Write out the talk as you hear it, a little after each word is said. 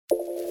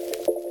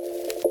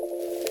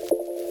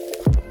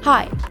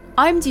Hi,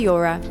 I'm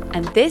Diora,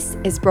 and this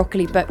is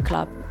Broccoli Book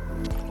Club.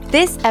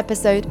 This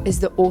episode is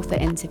the author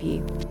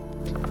interview.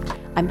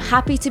 I'm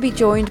happy to be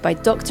joined by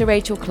Dr.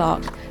 Rachel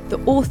Clarke, the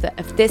author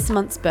of this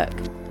month's book,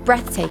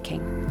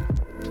 Breathtaking.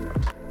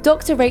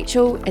 Dr.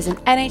 Rachel is an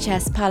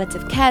NHS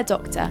palliative care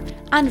doctor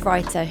and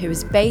writer who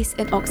is based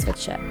in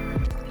Oxfordshire.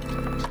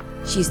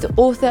 She's the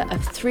author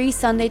of 3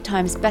 Sunday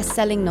Times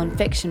best-selling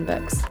non-fiction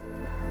books.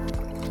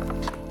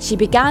 She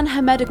began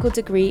her medical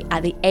degree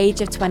at the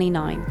age of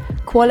 29,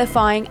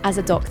 qualifying as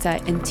a doctor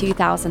in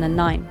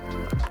 2009.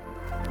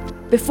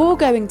 Before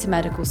going to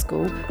medical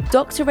school,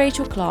 Dr.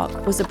 Rachel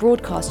Clarke was a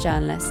broadcast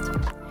journalist.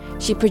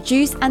 She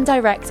produced and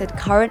directed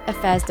current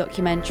affairs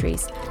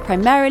documentaries,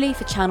 primarily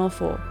for Channel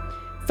 4,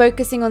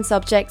 focusing on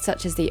subjects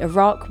such as the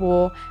Iraq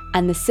War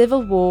and the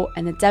Civil War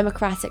in the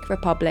Democratic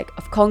Republic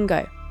of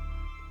Congo.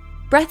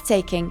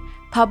 Breathtaking,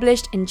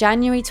 published in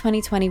January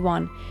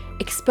 2021,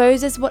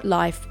 exposes what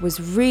life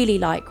was really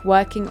like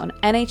working on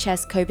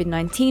NHS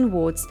COVID-19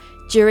 wards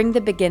during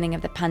the beginning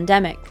of the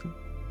pandemic.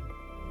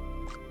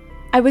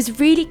 I was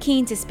really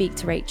keen to speak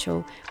to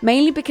Rachel,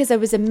 mainly because I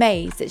was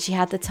amazed that she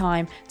had the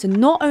time to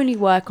not only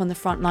work on the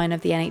front line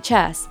of the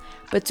NHS,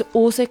 but to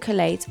also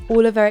collate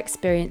all of her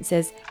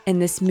experiences in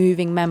this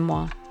moving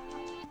memoir.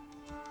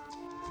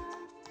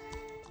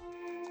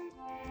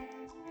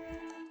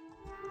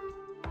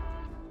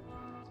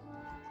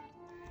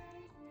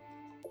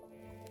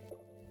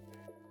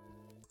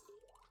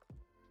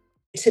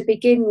 To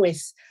begin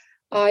with,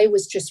 I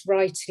was just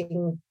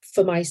writing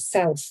for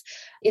myself.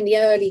 In the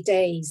early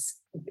days,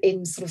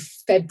 in sort of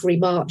February,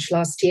 March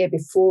last year,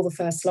 before the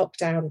first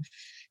lockdown,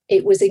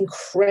 it was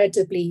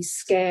incredibly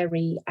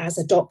scary as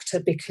a doctor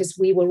because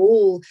we were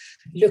all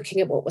looking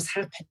at what was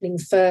happening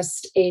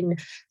first in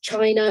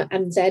China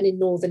and then in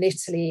northern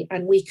Italy.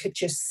 And we could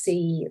just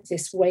see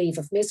this wave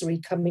of misery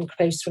coming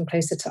closer and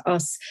closer to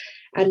us.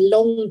 And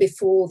long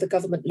before the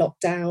government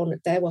lockdown,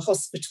 there were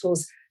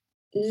hospitals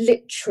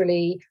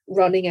literally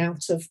running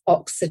out of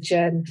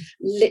oxygen,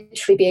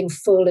 literally being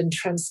full and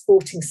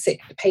transporting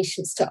sick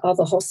patients to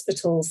other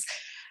hospitals.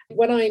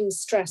 When I'm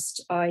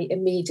stressed, I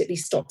immediately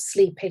stop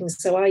sleeping.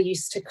 So I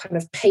used to kind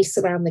of pace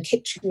around the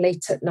kitchen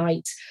late at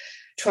night,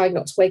 trying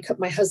not to wake up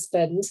my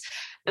husband,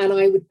 and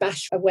I would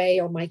bash away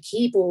on my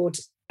keyboard.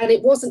 And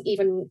it wasn't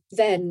even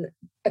then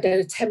an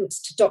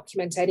attempt to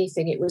document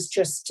anything. It was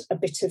just a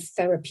bit of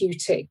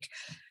therapeutic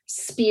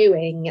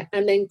spewing.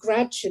 And then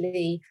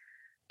gradually,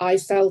 I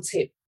felt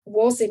it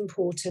was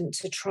important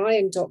to try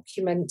and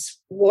document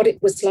what it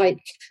was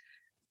like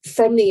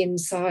from the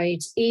inside,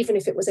 even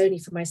if it was only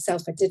for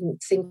myself. I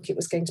didn't think it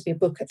was going to be a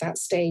book at that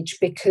stage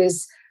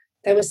because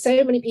there were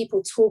so many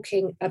people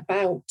talking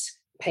about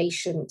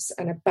patients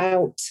and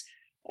about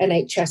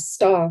NHS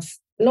staff,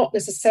 not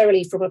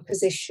necessarily from a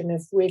position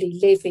of really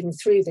living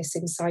through this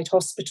inside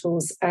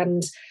hospitals.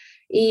 And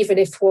even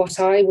if what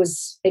I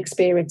was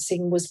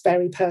experiencing was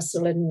very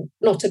personal and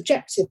not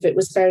objective, it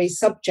was very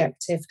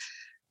subjective,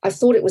 I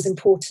thought it was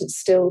important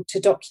still to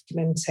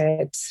document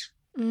it.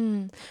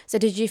 So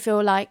did you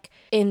feel like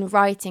in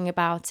writing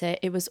about it,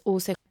 it was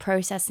also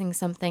processing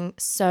something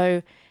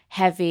so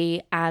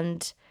heavy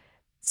and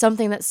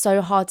something that's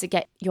so hard to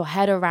get your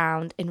head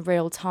around in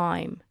real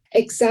time?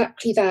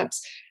 Exactly that.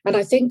 And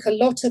I think a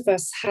lot of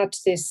us had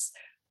this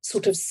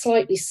sort of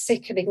slightly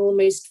sickening,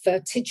 almost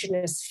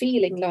vertiginous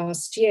feeling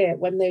last year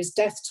when those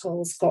death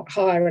tolls got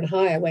higher and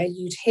higher, where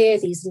you'd hear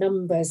these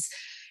numbers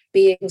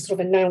being sort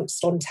of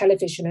announced on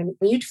television and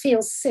you'd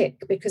feel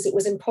sick because it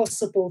was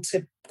impossible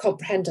to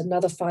comprehend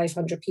another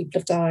 500 people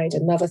have died,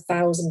 another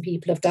 1,000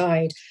 people have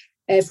died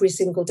every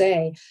single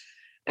day.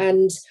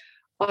 And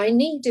I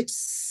needed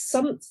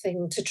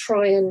something to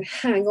try and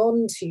hang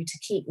on to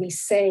keep me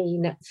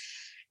sane.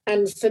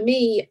 And for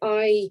me,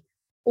 I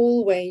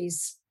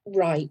always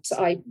write.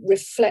 I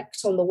reflect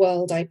on the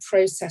world. I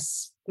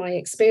process my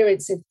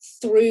experiences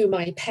through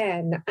my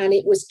pen. And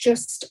it was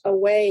just a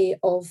way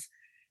of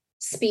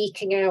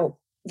speaking out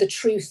the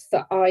truth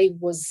that I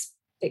was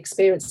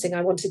experiencing.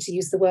 I wanted to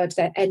use the word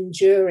there,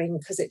 enduring,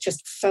 because it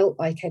just felt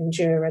like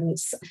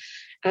endurance.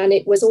 And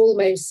it was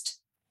almost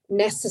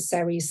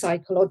necessary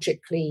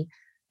psychologically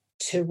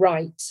to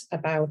write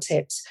about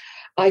it.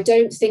 I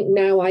don't think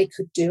now I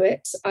could do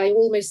it. I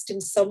almost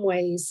in some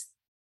ways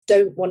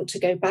don't want to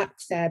go back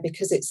there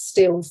because it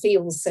still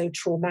feels so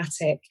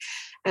traumatic.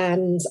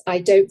 And I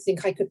don't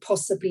think I could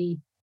possibly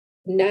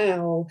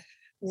now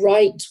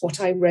write what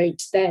I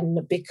wrote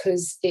then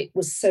because it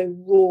was so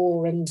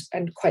raw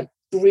and quite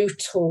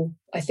brutal.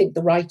 I think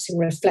the writing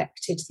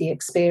reflected the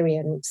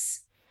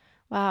experience.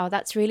 Wow,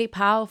 that's really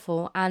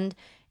powerful. And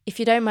if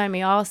you don't mind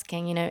me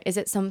asking, is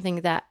it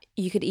something that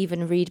you could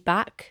even read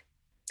back?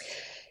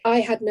 I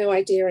had no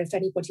idea if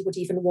anybody would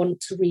even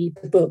want to read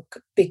the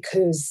book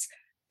because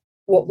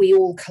what we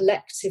all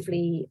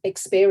collectively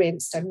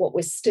experienced and what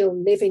we're still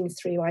living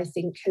through, I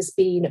think, has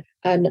been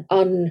an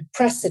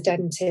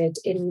unprecedented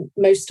in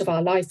most of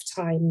our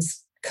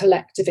lifetimes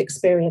collective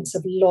experience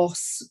of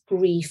loss,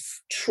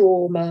 grief,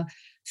 trauma,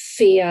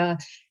 fear.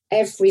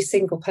 Every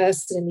single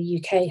person in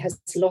the UK has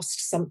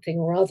lost something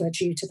or other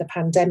due to the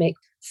pandemic.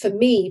 for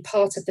me,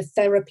 part of the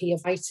therapy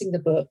of writing the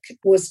book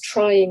was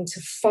trying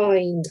to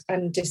find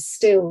and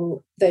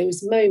distill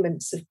those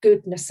moments of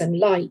goodness and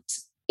light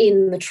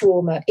in the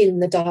trauma, in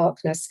the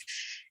darkness.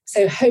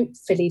 So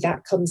hopefully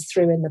that comes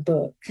through in the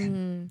book.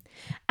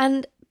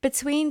 And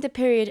between the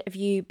period of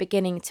you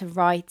beginning to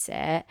write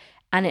it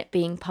and it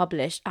being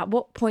published, at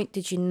what point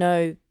did you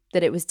know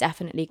that it was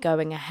definitely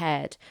going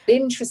ahead?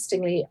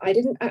 Interestingly, I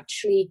didn't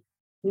actually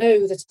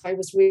know that I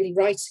was really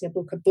writing a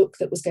book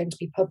that was going to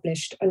be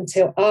published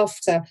until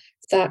after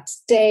that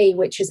day,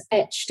 which is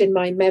etched in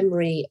my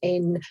memory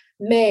in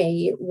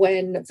May,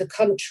 when the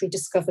country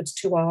discovered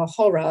to our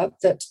horror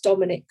that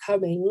Dominic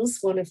Cummings,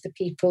 one of the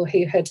people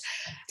who had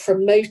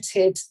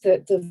promoted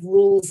the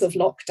rules of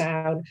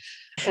lockdown,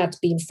 had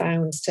been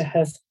found to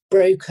have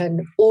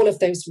broken all of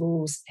those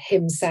rules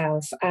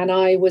himself. And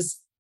I was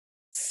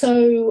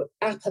so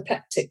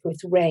apoplectic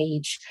with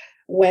rage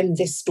when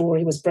this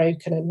story was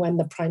broken and when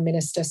the Prime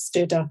Minister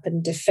stood up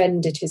and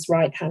defended his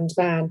right-hand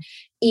man,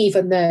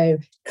 even though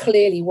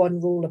clearly one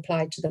rule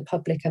applied to the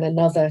public and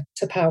another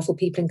to powerful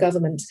people in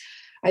government.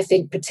 I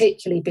think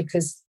particularly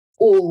because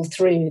all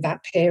through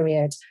that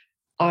period,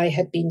 I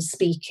had been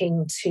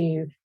speaking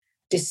to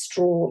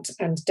distraught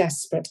and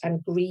desperate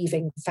and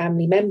grieving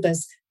family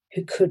members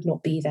who could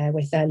not be there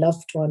with their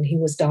loved one who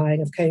was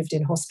dying of COVID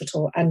in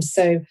hospital. And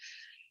so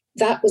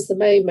that was the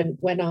moment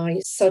when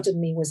I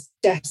suddenly was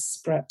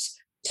desperate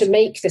to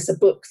make this a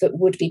book that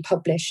would be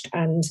published,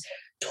 and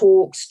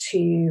talked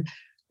to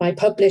my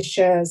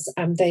publishers,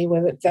 and they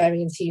were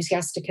very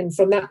enthusiastic. And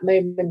from that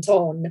moment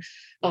on,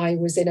 I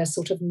was in a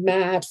sort of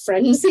mad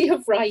frenzy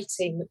of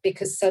writing,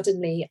 because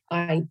suddenly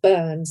I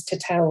burned to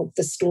tell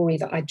the story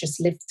that I'd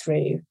just lived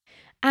through.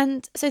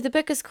 And so the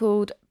book is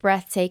called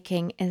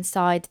Breathtaking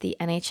Inside the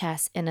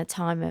NHS in a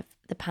Time of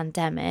the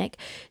Pandemic.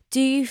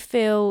 Do you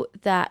feel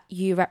that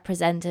you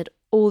represented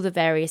all the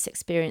various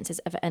experiences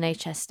of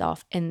NHS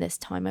staff in this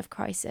time of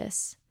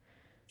crisis?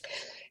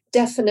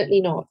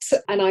 Definitely not.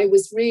 And I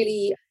was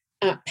really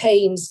at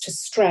pains to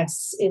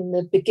stress in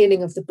the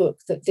beginning of the book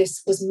that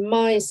this was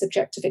my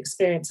subjective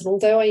experience. And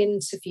although I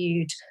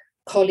interviewed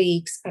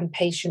colleagues and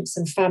patients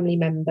and family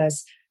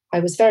members,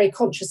 I was very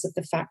conscious of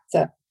the fact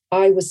that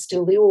I was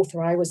still the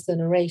author, I was the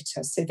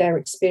narrator, so their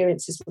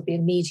experiences were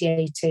being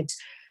mediated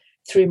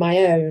through my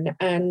own.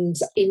 And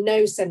in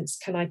no sense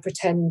can I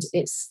pretend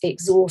it's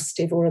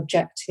exhaustive or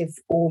objective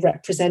or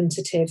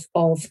representative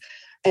of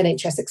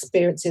NHS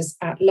experiences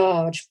at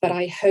large, but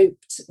I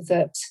hoped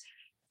that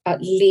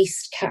at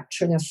least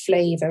capturing a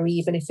flavour,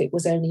 even if it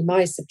was only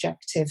my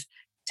subjective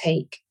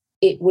take,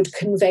 it would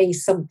convey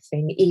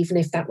something, even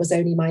if that was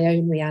only my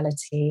own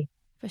reality.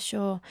 For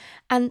sure.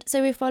 And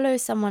so we follow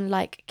someone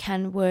like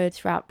Ken Wood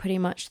throughout pretty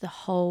much the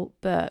whole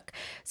book.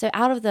 So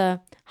out of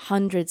the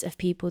hundreds of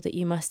people that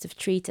you must have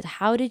treated,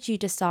 how did you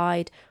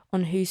decide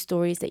on whose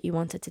stories that you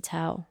wanted to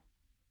tell?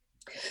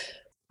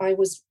 I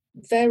was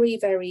very,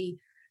 very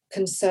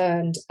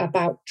concerned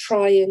about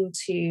trying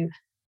to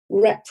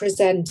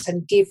represent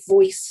and give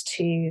voice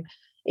to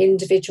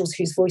individuals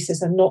whose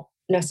voices are not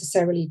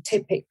necessarily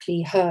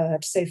typically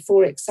heard. So,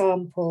 for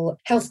example,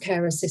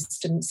 healthcare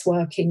assistants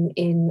working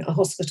in a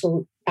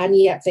hospital, and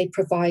yet they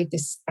provide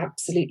this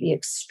absolutely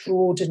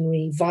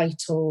extraordinary,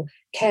 vital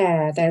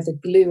care. They're the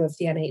glue of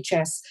the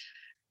NHS.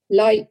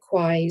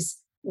 Likewise,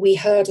 we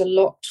heard a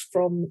lot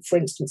from, for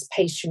instance,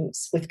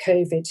 patients with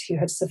COVID who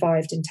had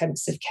survived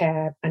intensive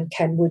care, and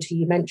Ken Wood, who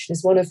you mentioned,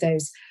 is one of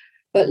those.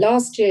 But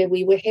last year,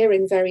 we were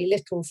hearing very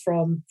little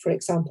from, for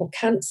example,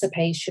 cancer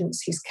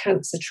patients whose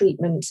cancer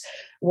treatment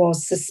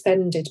was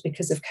suspended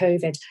because of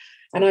COVID.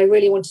 And I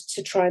really wanted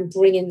to try and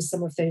bring in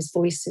some of those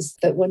voices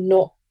that were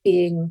not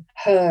being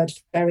heard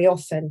very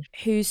often.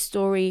 Whose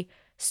story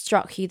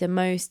struck you the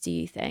most, do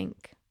you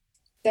think?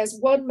 There's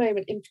one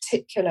moment in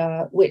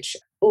particular which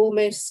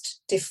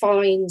almost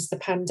defines the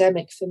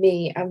pandemic for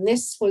me. And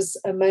this was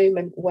a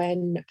moment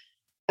when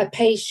a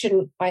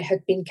patient I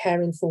had been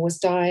caring for was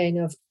dying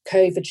of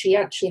COVID. She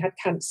actually had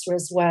cancer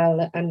as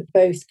well, and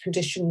both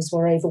conditions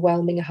were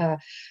overwhelming her.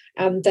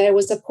 And there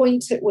was a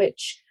point at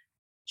which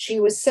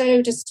she was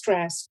so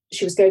distressed,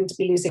 she was going to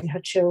be losing her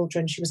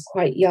children, she was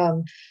quite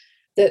young,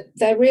 that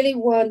there really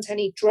weren't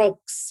any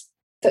drugs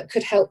that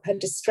could help her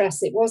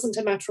distress. It wasn't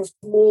a matter of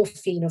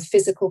morphine or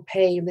physical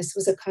pain. This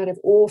was a kind of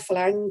awful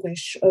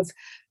anguish of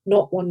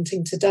not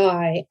wanting to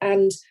die.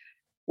 And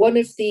one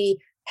of the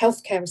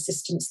healthcare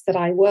assistants that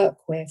I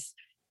work with,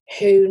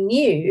 who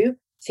knew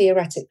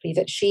theoretically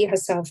that she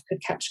herself could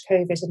catch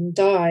COVID and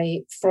die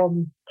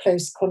from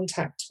close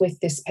contact with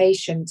this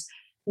patient,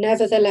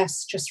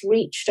 nevertheless just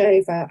reached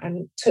over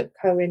and took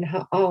her in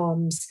her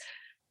arms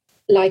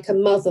like a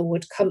mother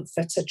would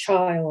comfort a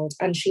child.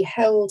 And she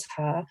held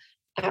her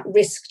at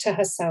risk to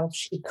herself.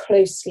 She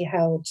closely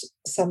held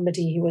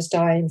somebody who was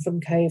dying from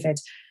COVID.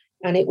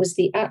 And it was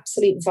the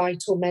absolute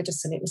vital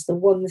medicine. It was the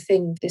one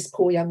thing this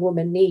poor young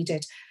woman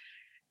needed.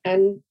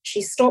 And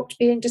she stopped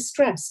being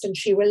distressed and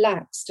she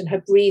relaxed, and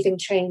her breathing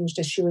changed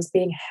as she was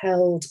being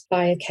held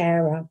by a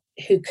carer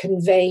who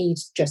conveyed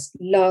just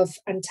love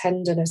and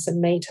tenderness and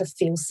made her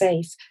feel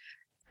safe.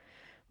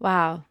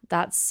 Wow,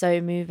 that's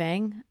so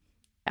moving.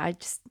 I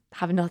just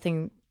have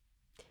nothing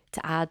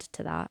to add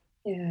to that.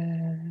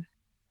 Yeah.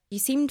 You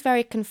seemed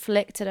very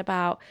conflicted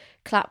about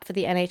Clap for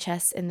the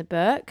NHS in the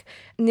book.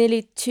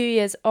 Nearly 2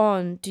 years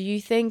on, do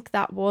you think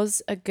that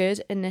was a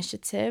good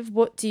initiative?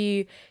 What do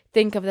you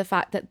think of the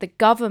fact that the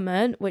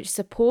government, which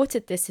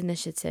supported this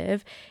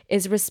initiative,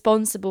 is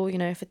responsible,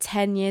 for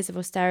 10 years of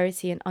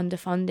austerity and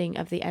underfunding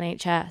of the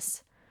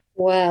NHS?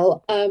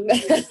 Well,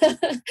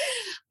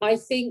 I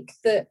think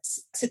that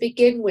to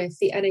begin with,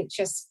 the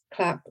NHS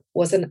clap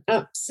was an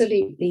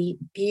absolutely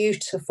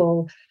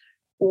beautiful,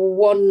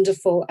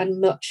 wonderful, and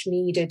much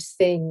needed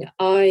thing.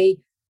 I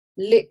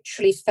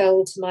literally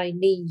fell to my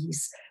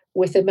knees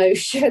with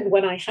emotion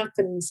when I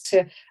happened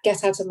to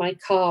get out of my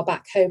car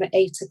back home at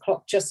 8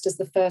 o'clock, just as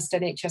the first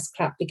NHS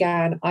clap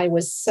began. I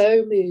was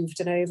so moved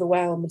and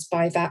overwhelmed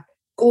by that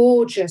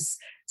gorgeous,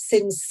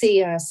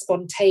 sincere,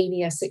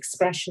 spontaneous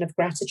expression of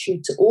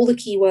gratitude to all the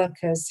key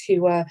workers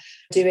who were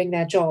doing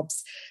their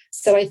jobs.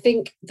 So I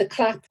think the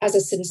clap as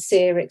a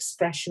sincere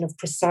expression of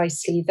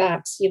precisely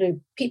that,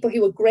 people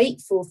who were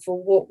grateful for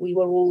what we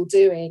were all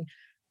doing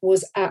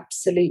was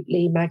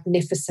absolutely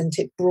magnificent.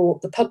 It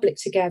brought the public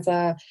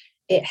together.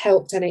 It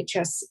helped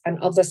NHS and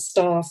other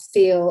staff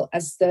feel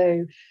as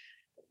though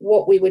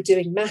what we were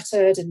doing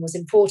mattered and was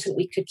important.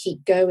 We could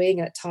keep going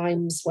at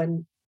times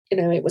when,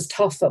 it was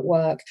tough at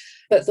work.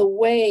 But the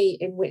way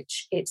in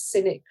which it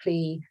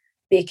cynically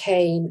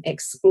became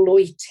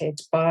exploited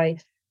by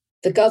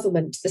the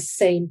government, the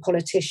same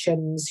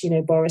politicians,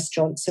 Boris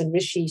Johnson,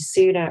 Rishi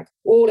Sunak,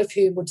 all of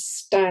whom would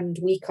stand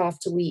week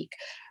after week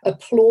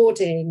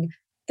applauding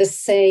the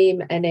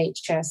same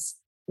NHS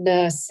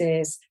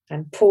nurses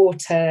and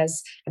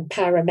porters and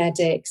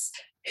paramedics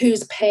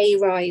whose pay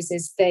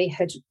rises they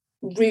had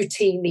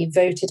routinely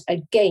voted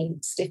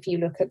against, if you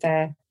look at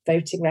their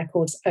voting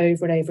records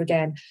over and over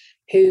again,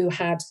 who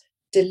had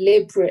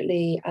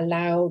deliberately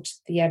allowed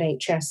the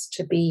NHS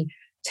to be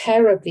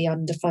terribly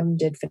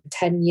underfunded for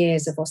 10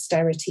 years of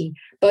austerity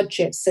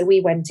budgets. So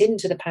we went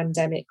into the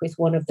pandemic with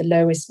one of the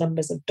lowest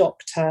numbers of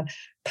doctor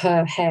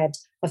per head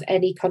of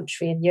any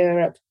country in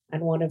Europe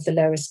and one of the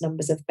lowest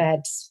numbers of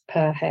beds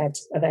per head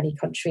of any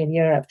country in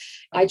Europe.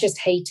 I just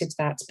hated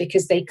that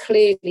because they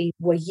clearly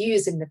were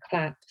using the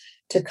clap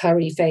to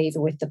curry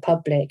favour with the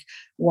public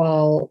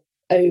while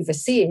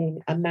overseeing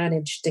a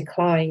managed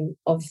decline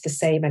of the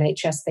same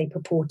NHS they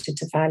purported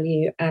to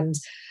value. And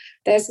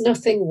there's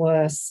nothing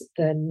worse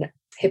than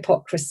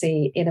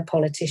hypocrisy in a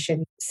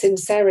politician.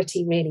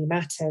 Sincerity really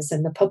matters,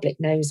 and the public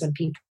knows when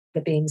people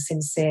are being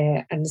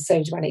sincere, and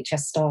so do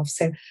NHS staff.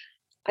 So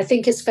I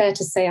think it's fair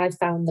to say I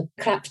found the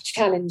clap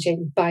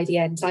challenging by the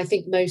end. I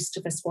think most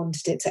of us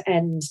wanted it to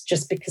end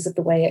just because of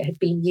the way it had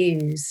been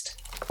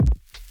used.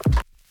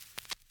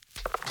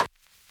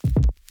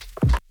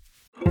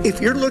 If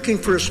you're looking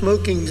for a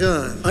smoking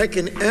gun, I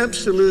can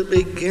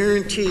absolutely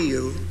guarantee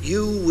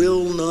you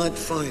will not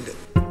find it.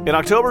 In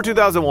October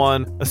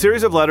 2001, a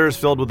series of letters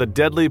filled with a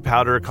deadly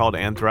powder called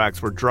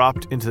anthrax were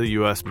dropped into the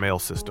U.S. mail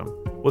system.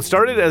 What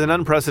started as an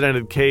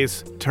unprecedented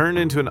case turned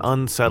into an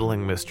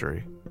unsettling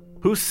mystery.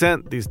 Who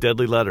sent these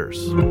deadly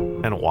letters,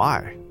 and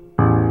why?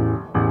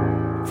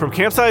 From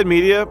Campside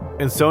Media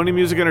and Sony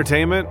Music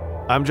Entertainment,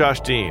 I'm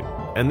Josh Dean,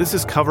 and this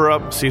is Cover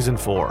Up Season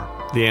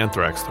 4, The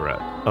Anthrax Threat,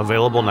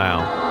 available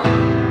now.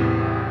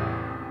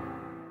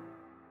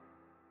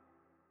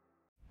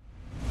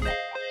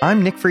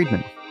 I'm Nick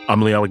Friedman.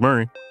 I'm Lee Alec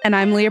Murray. And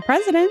I'm Leah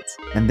President.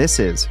 And this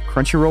is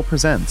Crunchyroll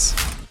Presents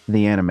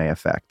The Anime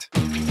Effect.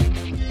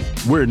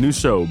 We're a new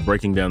show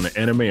breaking down the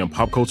anime and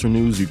pop culture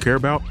news you care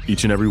about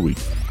each and every week.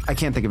 I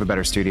can't think of a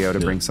better studio to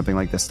bring something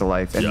like this to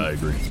life. And yeah, I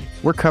agree.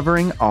 We're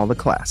covering all the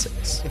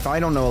classics. If I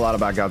don't know a lot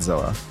about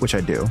Godzilla, which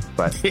I do,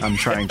 but I'm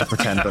trying to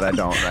pretend that I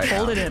don't right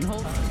Hold now. it in,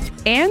 hold on.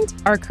 And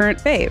our current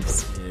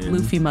faves.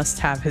 Luffy must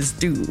have his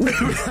due.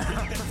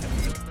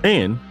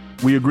 And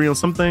we agree on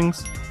some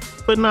things,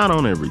 but not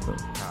on everything.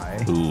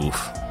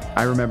 Oof.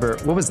 I remember,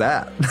 what was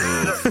that?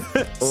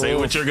 Say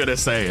what you're going to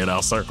say and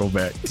I'll circle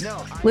back.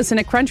 Listen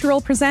to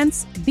Crunchyroll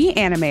Presents The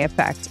Anime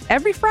Effect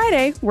every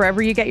Friday,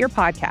 wherever you get your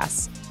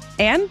podcasts.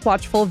 And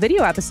watch full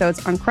video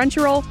episodes on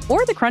Crunchyroll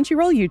or the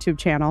Crunchyroll YouTube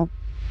channel.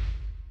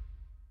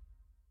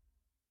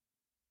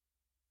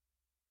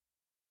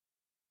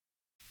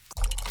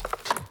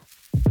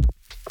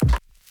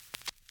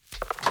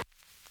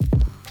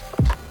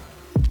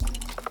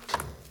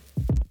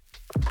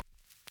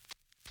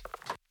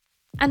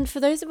 And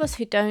for those of us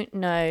who don't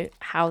know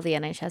how the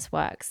NHS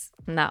works,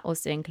 and that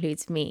also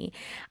includes me,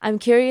 I'm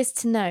curious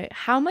to know,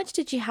 how much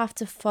did you have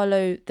to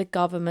follow the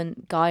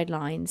government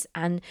guidelines?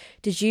 And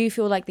did you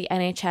feel like the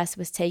NHS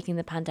was taking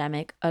the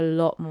pandemic a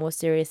lot more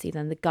seriously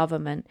than the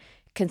government,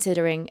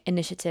 considering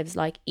initiatives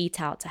like Eat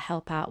Out to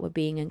help out were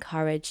being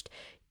encouraged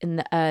in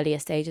the earlier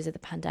stages of the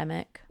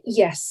pandemic?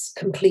 Yes,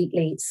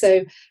 completely.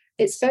 So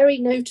it's very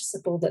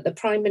noticeable that the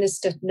Prime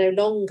Minister no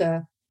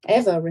longer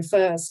ever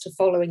refers to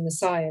following the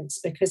science,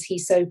 because he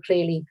so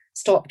clearly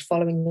stopped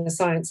following the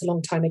science a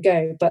long time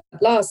ago. But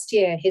last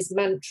year, his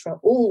mantra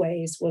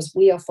always was,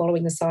 we are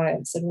following the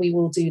science and we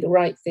will do the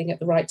right thing at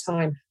the right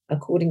time.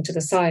 according to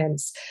the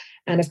science.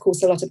 And of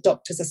course, a lot of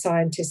doctors are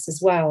scientists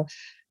as well.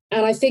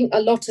 And I think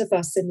a lot of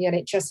us in the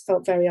NHS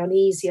felt very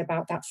uneasy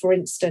about that. For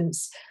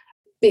instance,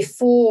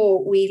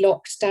 before we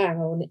locked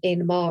down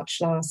in March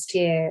last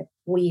year,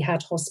 we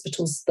had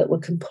hospitals that were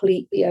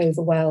completely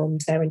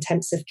overwhelmed, their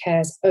intensive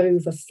cares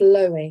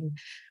overflowing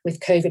with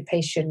COVID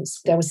patients.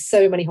 There were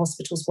so many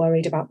hospitals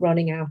worried about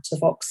running out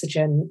of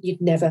oxygen.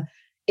 You'd never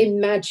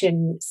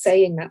imagine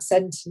saying that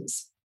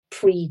sentence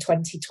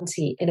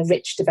pre-2020 in a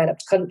rich,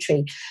 developed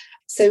country.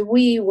 So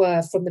we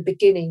were, from the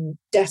beginning,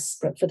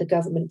 desperate for the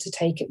government to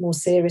take it more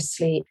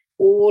seriously.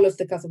 All of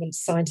the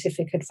government's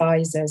scientific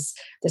advisors,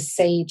 the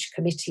SAGE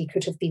committee,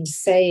 could have been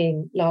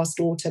saying last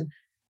autumn,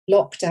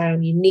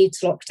 lockdown, you need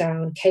to lock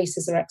down,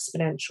 cases are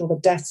exponential, the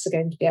deaths are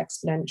going to be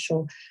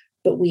exponential.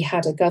 But we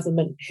had a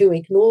government who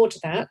ignored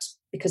that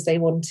because they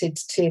wanted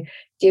to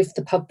give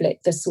the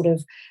public the sort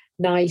of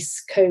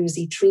nice,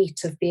 cosy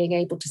treat of being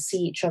able to see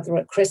each other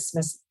at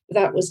Christmas.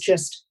 That was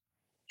just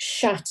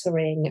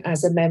shattering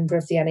as a member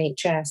of the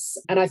NHS.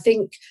 And I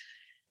think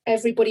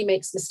everybody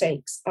makes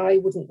mistakes. I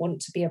wouldn't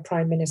want to be a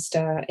prime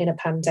minister in a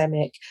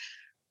pandemic.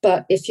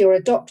 But if you're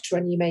a doctor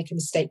and you make a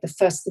mistake, the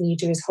first thing you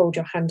do is hold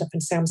your hand up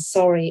and say, I'm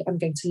sorry, I'm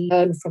going to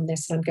learn from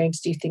this and I'm going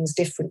to do things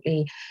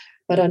differently.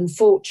 But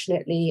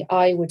unfortunately,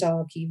 I would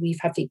argue we've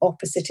had the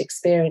opposite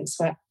experience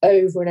where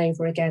over and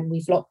over again,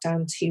 we've locked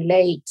down too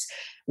late.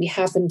 We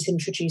haven't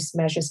introduced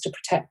measures to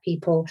protect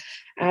people.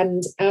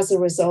 And as a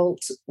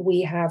result,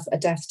 we have a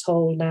death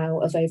toll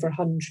now of over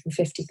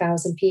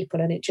 150,000 people.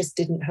 And it just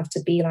didn't have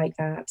to be like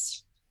that.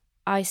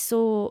 I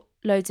saw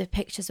loads of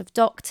pictures of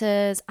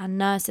doctors and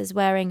nurses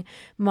wearing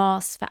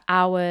masks for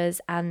hours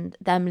and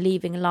them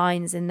leaving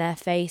lines in their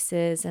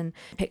faces, and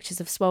pictures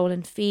of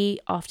swollen feet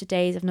after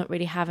days of not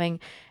really having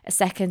a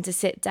second to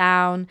sit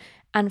down.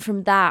 And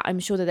from that, I'm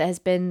sure that there has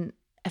been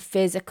a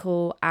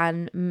physical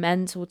and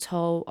mental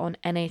toll on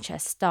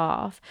NHS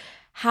staff.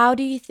 How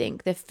do you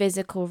think the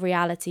physical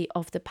reality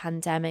of the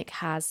pandemic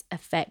has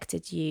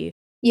affected you?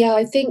 Yeah,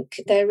 I think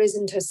there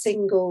isn't a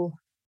single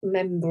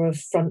member of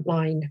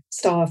frontline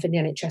staff in the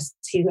NHS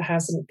who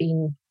hasn't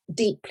been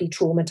deeply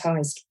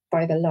traumatised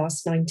by the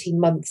last 19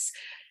 months.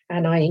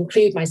 And I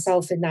include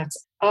myself in that.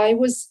 I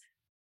was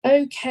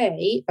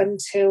okay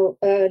until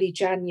early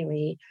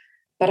January,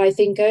 but I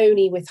think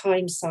only with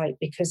hindsight,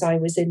 because I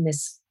was in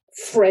this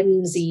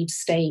frenzied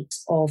state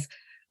of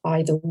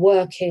either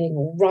working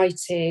or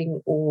writing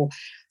or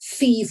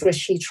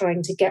feverishly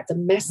trying to get the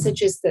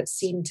messages that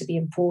seemed to be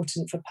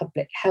important for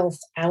public health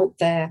out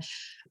there.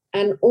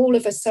 And all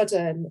of a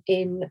sudden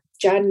in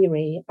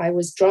January, I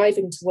was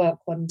driving to work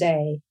one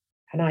day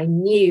and I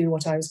knew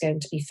what I was going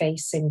to be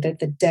facing, that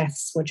the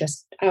deaths were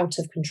just out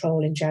of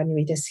control in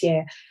January this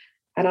year.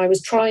 And I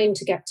was trying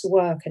to get to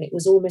work and it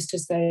was almost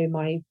as though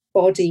my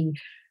body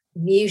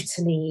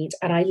mutinied.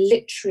 And I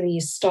literally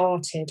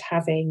started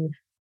having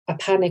a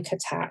panic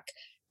attack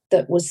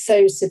that was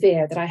so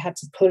severe that I had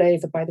to pull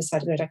over by the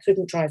side of the road. I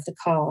couldn't drive the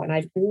car. And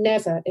I've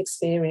never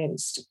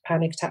experienced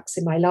panic attacks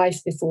in my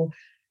life before.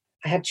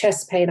 I had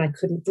chest pain, I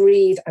couldn't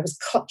breathe, I was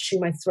clutching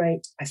my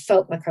throat, I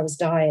felt like I was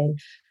dying.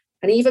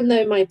 And even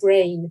though my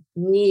brain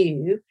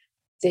knew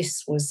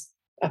this was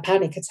a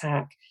panic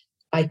attack,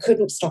 I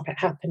couldn't stop it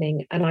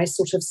happening. And I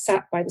sort of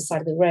sat by the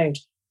side of the road,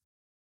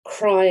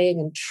 crying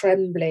and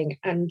trembling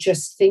and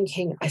just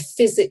thinking I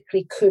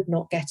physically could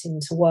not get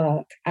into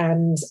work.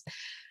 And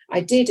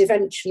I did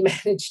eventually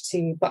manage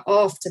to, but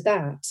after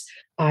that,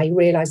 I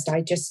realised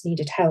I just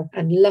needed help.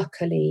 And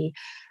luckily,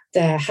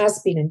 there has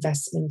been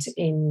investment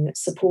in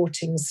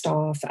supporting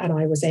staff, and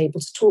I was able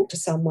to talk to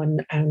someone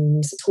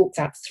and talk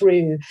that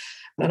through.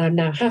 And I'm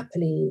now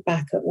happily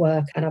back at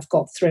work and I've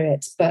got through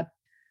it. But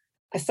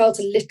I felt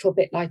a little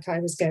bit like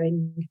I was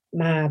going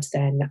mad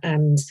then.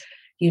 And,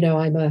 you know,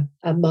 I'm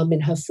a mum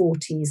in her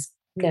 40s,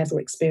 never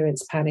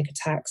experienced panic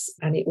attacks,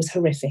 and it was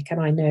horrific. And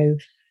I know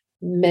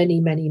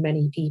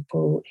many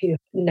people who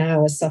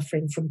now are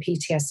suffering from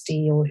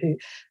PTSD or who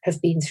have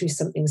been through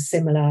something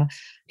similar.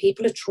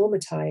 People are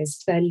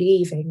traumatized. They're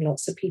leaving,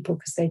 lots of people,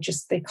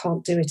 because they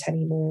can't do it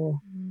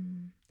anymore.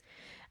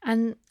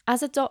 And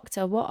as a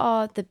doctor, what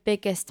are the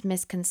biggest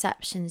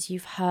misconceptions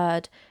you've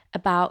heard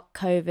about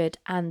COVID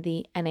and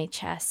the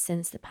NHS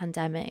since the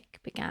pandemic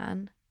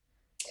began?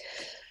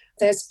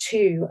 There's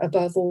two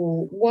above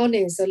all. One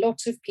is a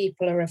lot of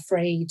people are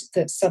afraid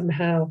that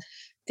somehow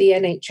the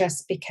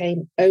NHS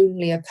became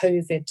only a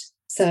COVID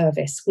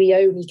service. We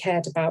only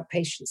cared about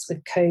patients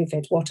with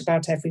COVID. What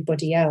about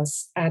everybody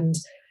else? And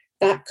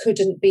that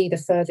couldn't be the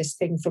furthest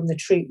thing from the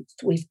truth.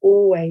 We've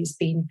always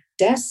been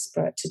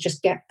desperate to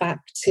just get back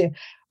to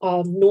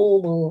our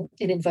normal,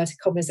 in inverted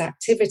commas,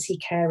 activity,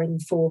 caring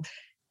for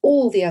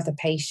all the other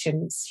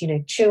patients, you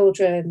know,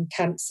 children,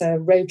 cancer,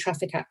 road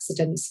traffic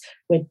accidents.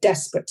 We're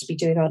desperate to be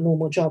doing our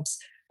normal jobs.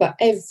 But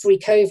every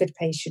COVID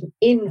patient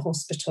in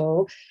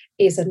hospital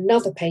is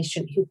another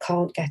patient who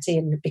can't get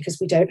in because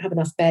we don't have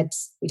enough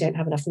beds, we don't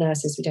have enough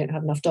nurses, we don't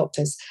have enough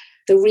doctors.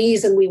 The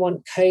reason we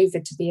want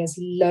COVID to be as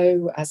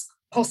low as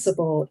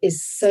possible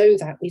is so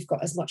that we've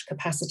got as much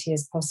capacity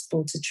as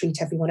possible to treat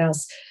everyone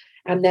else.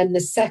 And then the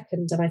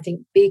second, and I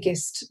think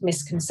biggest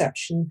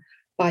misconception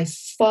by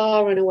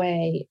far and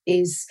away,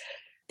 is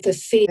the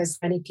fears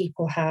many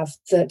people have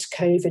that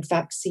COVID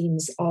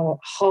vaccines are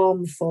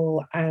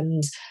harmful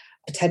and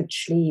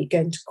potentially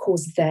going to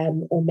cause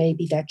them or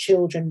maybe their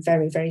children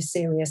very, very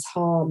serious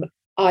harm.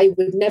 I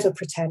would never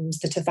pretend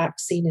that a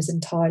vaccine is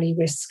entirely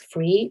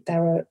risk-free.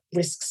 There are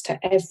risks to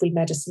every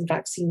medicine,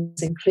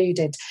 vaccines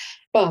included.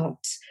 But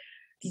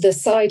the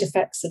side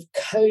effects of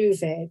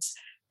COVID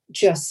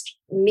just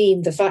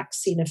mean the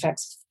vaccine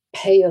effects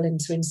pale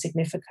into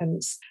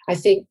insignificance. I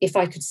think if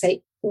I could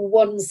say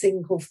one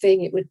single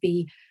thing, it would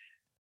be,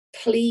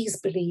 please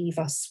believe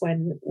us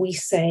when we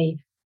say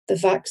the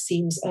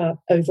vaccines are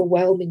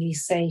overwhelmingly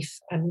safe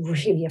and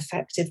really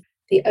effective.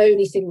 The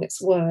only thing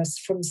that's worse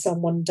from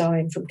someone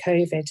dying from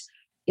COVID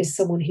is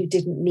someone who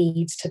didn't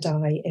need to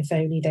die if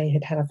only they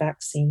had had a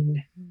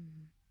vaccine.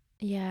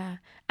 Yeah.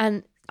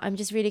 And I'm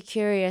just really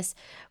curious,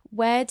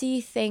 where do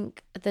you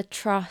think the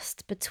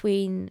trust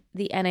between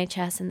the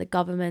NHS and the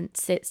government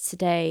sits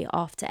today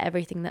after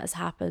everything that has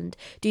happened?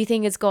 Do you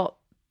think it's got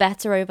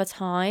better over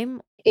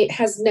time? It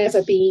has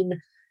never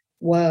been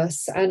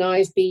worse. And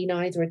I've been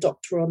either a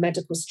doctor or a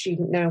medical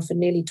student now for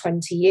nearly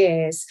 20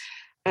 years.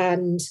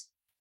 And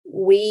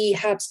we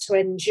had to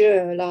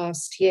endure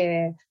last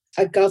year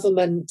a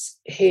government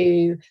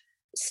who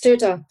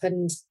stood up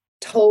and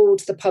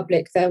told the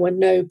public there were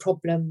no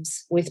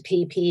problems with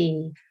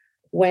PPE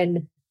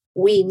when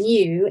we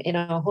knew in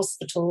our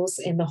hospitals,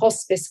 in the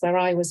hospice where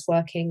I was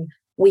working,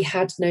 we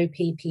had no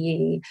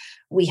PPE.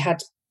 We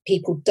had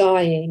people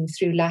dying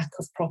through lack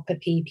of proper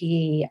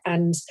PPE.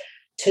 And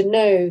to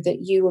know that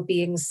you were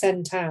being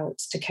sent out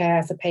to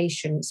care for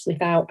patients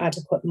without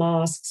adequate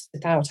masks,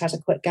 without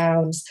adequate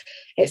gowns,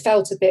 it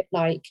felt a bit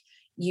like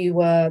you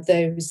were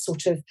those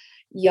sort of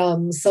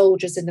young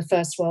soldiers in the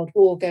First World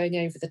War going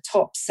over the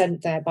top,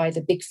 sent there by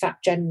the big fat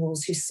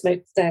generals who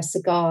smoked their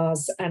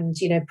cigars and,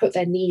 put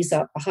their knees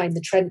up behind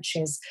the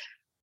trenches.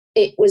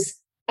 It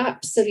was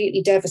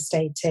absolutely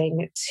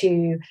devastating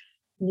to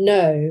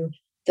know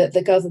that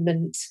the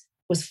government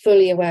was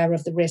fully aware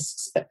of the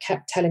risks, but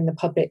kept telling the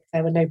public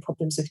there were no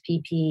problems with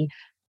PPE.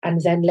 And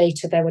then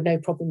later there were no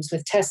problems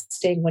with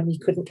testing when we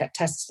couldn't get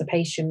tests for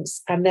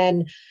patients. And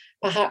then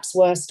perhaps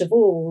worst of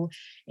all,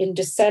 in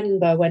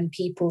December, when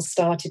people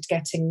started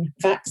getting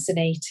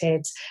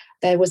vaccinated,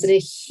 there was a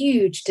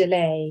huge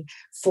delay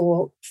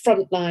for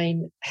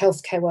frontline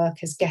healthcare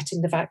workers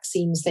getting the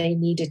vaccines they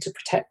needed to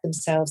protect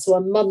themselves. So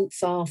a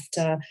month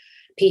after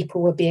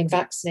people were being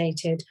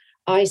vaccinated,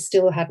 I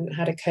still hadn't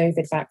had a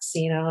COVID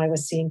vaccine and I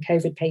was seeing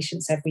COVID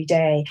patients every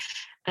day.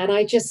 And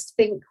I just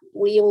think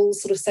we all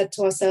sort of said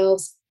to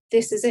ourselves,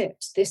 this is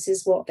it. This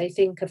is what they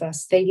think of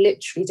us. They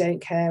literally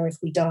don't care if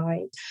we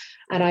die.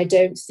 And I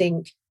don't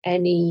think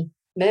any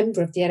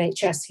member of the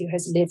NHS who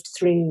has lived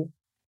through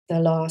the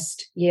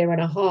last year and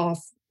a half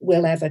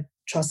will ever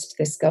trust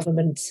this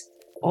government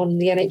on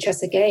the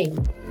NHS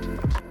again.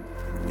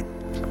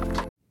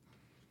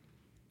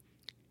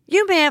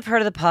 You may have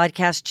heard of the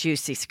podcast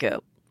Juicy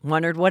Scoop.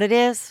 Wondered what it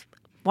is?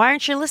 Why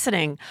aren't you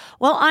listening?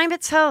 Well, I'm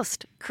its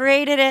host.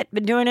 Created it,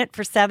 been doing it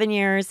for 7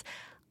 years.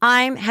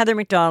 I'm Heather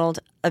McDonald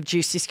of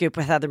Juicy Scoop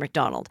with Heather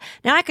McDonald.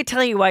 Now, I could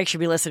tell you why you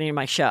should be listening to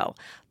my show,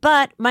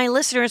 but my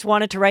listeners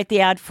wanted to write the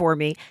ad for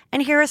me,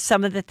 and here are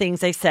some of the things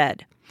they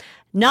said.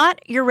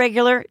 Not your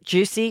regular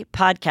juicy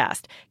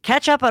podcast.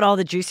 Catch up on all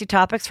the juicy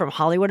topics from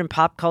Hollywood and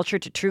pop culture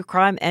to true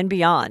crime and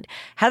beyond.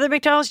 Heather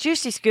McDonald's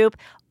Juicy Scoop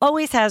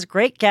always has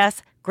great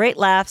guests, great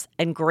laughs,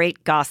 and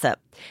great gossip.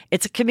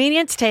 It's a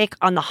comedian's take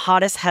on the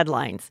hottest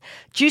headlines.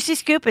 Juicy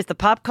Scoop is the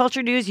pop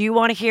culture news you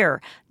want to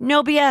hear.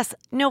 No BS,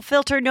 no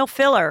filter, no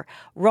filler.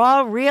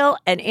 Raw, real,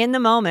 and in the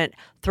moment.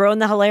 Throw in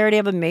the hilarity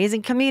of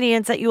amazing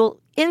comedians that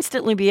you'll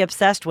instantly be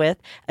obsessed with,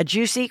 a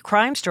juicy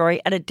crime story,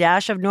 and a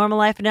dash of normal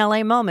life in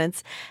LA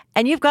moments,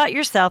 and you've got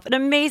yourself an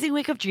amazing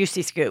week of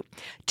Juicy Scoop.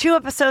 2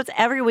 episodes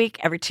every week,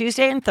 every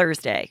Tuesday and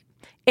Thursday.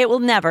 It will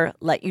never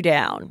let you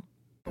down.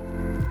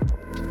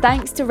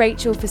 Thanks to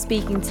Rachel for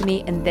speaking to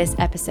me in this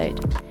episode.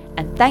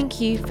 And thank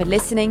you for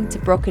listening to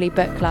Broccoli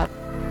Book Club.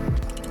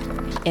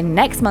 In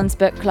next month's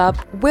book club,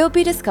 we'll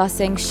be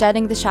discussing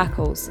Shedding the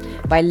Shackles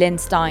by Lynn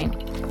Stein.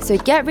 So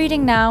get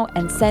reading now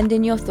and send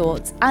in your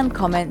thoughts and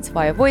comments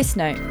via voice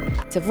note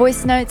to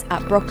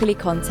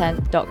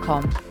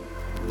voicenotes@broccolicontent.com.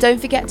 Don't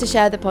forget to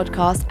share the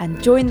podcast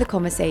and join the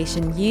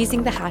conversation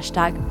using the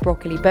hashtag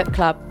Broccoli Book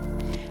Club.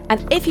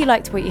 And if you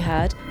liked what you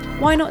heard,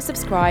 why not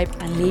subscribe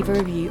and leave a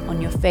review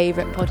on your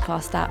favourite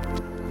podcast app?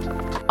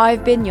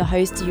 I've been your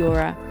host,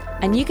 Diora,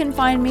 and you can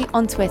find me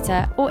on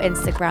Twitter or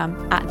Instagram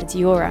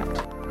 @TheDiora.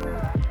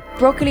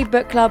 Broccoli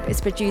Book Club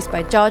is produced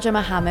by Jaja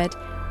Mohammed,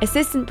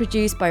 assistant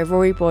produced by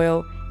Rory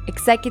Boyle,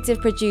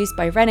 executive produced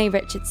by Renee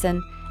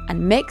Richardson,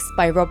 and mixed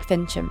by Rob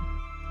Fincham.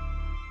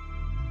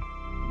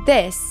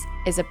 This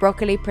is a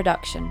Broccoli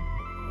production.